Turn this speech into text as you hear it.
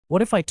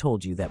What if I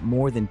told you that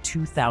more than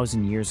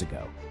 2,000 years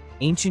ago,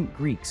 ancient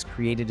Greeks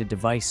created a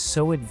device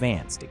so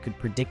advanced it could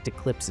predict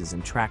eclipses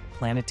and track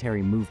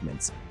planetary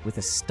movements with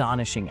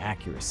astonishing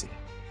accuracy?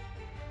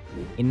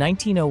 In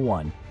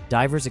 1901,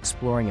 divers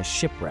exploring a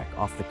shipwreck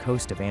off the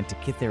coast of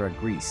Antikythera,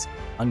 Greece,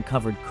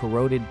 uncovered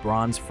corroded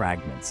bronze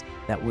fragments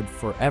that would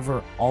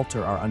forever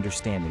alter our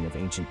understanding of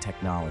ancient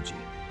technology.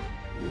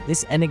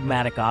 This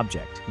enigmatic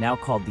object, now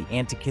called the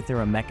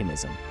Antikythera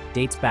mechanism,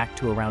 dates back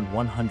to around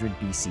 100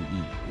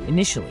 BCE.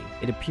 Initially,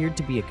 it appeared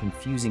to be a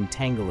confusing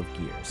tangle of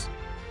gears.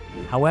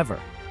 However,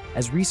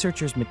 as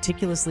researchers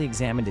meticulously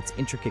examined its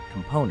intricate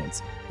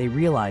components, they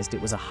realized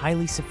it was a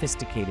highly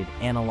sophisticated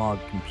analog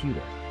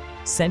computer,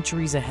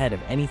 centuries ahead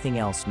of anything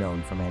else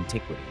known from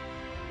antiquity.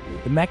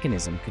 The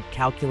mechanism could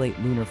calculate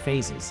lunar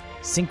phases,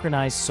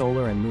 synchronize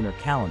solar and lunar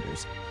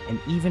calendars, and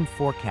even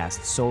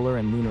forecast solar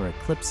and lunar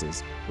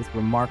eclipses with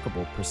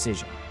remarkable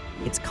precision.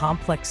 Its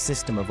complex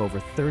system of over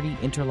 30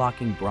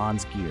 interlocking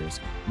bronze gears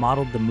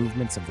modeled the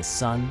movements of the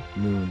sun,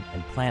 moon,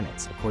 and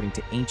planets according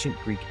to ancient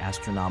Greek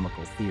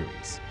astronomical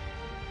theories.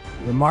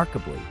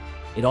 Remarkably,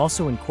 it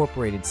also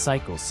incorporated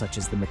cycles such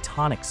as the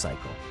Metonic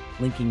cycle,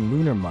 linking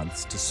lunar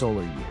months to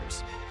solar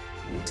years.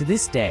 To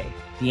this day,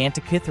 the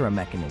Antikythera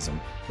mechanism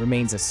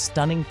remains a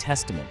stunning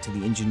testament to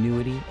the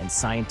ingenuity and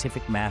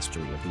scientific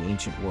mastery of the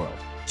ancient world,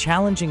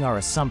 challenging our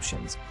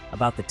assumptions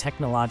about the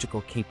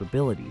technological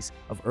capabilities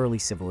of early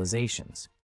civilizations.